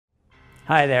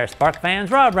Hi there, Spark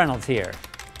fans, Rob Reynolds here.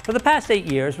 For the past 8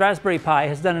 years, Raspberry Pi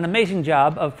has done an amazing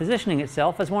job of positioning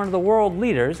itself as one of the world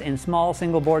leaders in small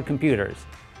single-board computers.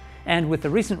 And with the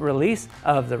recent release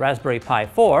of the Raspberry Pi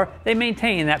 4, they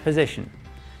maintain that position.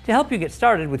 To help you get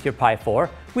started with your Pi 4,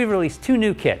 we've released 2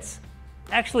 new kits.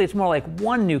 Actually, it's more like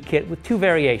 1 new kit with 2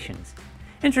 variations.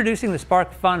 Introducing the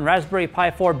SparkFun Raspberry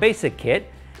Pi 4 Basic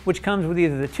Kit, which comes with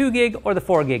either the 2 gig or the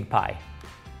 4 gig Pi.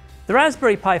 The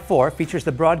Raspberry Pi 4 features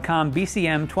the Broadcom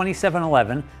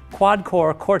BCM2711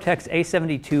 quad-core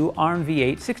Cortex-A72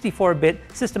 ARM-V8 64-bit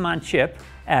system-on-chip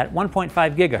at 1.5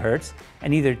 GHz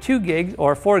and either 2 gigs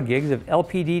or 4 gigs of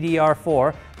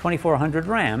LPDDR4 2400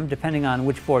 RAM, depending on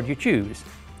which board you choose.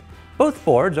 Both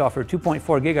boards offer 2.4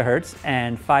 GHz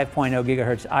and 5.0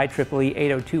 GHz IEEE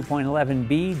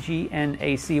 802.11b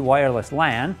GNAC wireless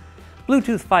LAN,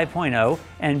 Bluetooth 5.0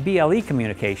 and BLE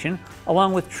communication,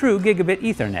 along with true gigabit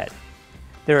Ethernet.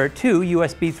 There are 2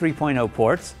 USB 3.0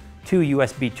 ports, 2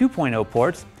 USB 2.0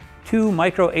 ports, 2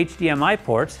 MicroHDMI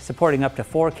ports supporting up to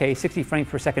 4K 60 frames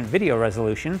per second video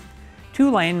resolution,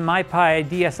 2-lane MiPi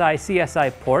DSI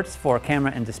CSI ports for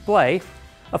camera and display,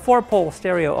 a 4-pole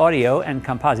stereo audio and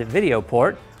composite video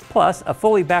port, plus a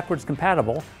fully backwards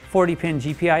compatible 40-pin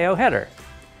GPIO header.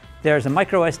 There's a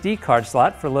microSD card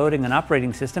slot for loading an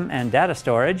operating system and data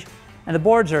storage, and the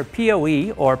boards are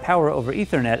PoE or Power over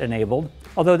Ethernet enabled,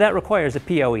 although that requires a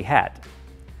PoE hat.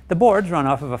 The boards run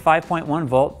off of a 5.1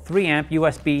 volt 3 amp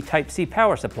USB Type-C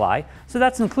power supply, so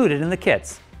that's included in the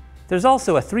kits. There's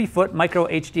also a 3-foot micro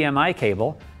HDMI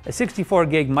cable, a 64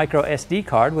 gig micro SD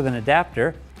card with an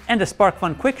adapter, and a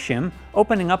SparkFun Quick Shim,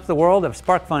 opening up the world of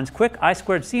SparkFun's quick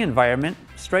I2C environment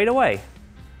straight away.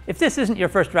 If this isn't your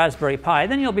first Raspberry Pi,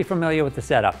 then you'll be familiar with the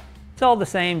setup. It's all the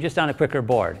same, just on a quicker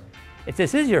board. If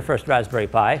this is your first Raspberry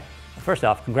Pi, well, first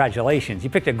off, congratulations, you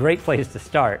picked a great place to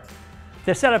start.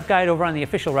 The setup guide over on the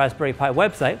official Raspberry Pi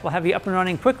website will have you up and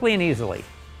running quickly and easily.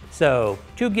 So,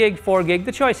 2 gig, 4 gig,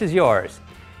 the choice is yours.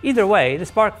 Either way, the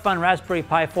SparkFun Raspberry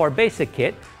Pi 4 Basic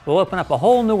Kit will open up a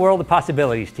whole new world of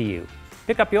possibilities to you.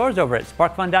 Pick up yours over at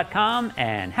sparkfun.com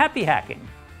and happy hacking!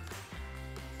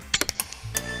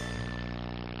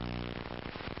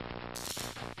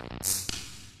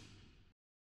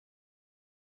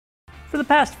 For the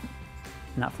past,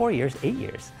 not 4 years, 8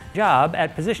 years, job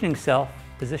at positioning itself,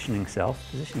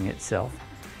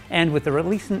 and with the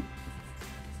recent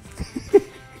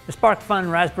the SparkFun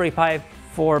Raspberry Pi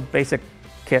 4 Basic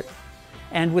Kit,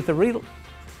 and with the recent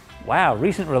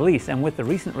release,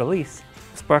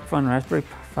 SparkFun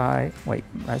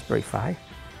Raspberry Pi,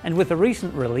 and with the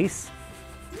recent release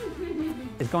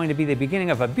is going to be the beginning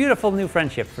of a beautiful new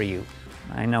friendship for you.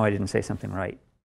 I know I didn't say something right.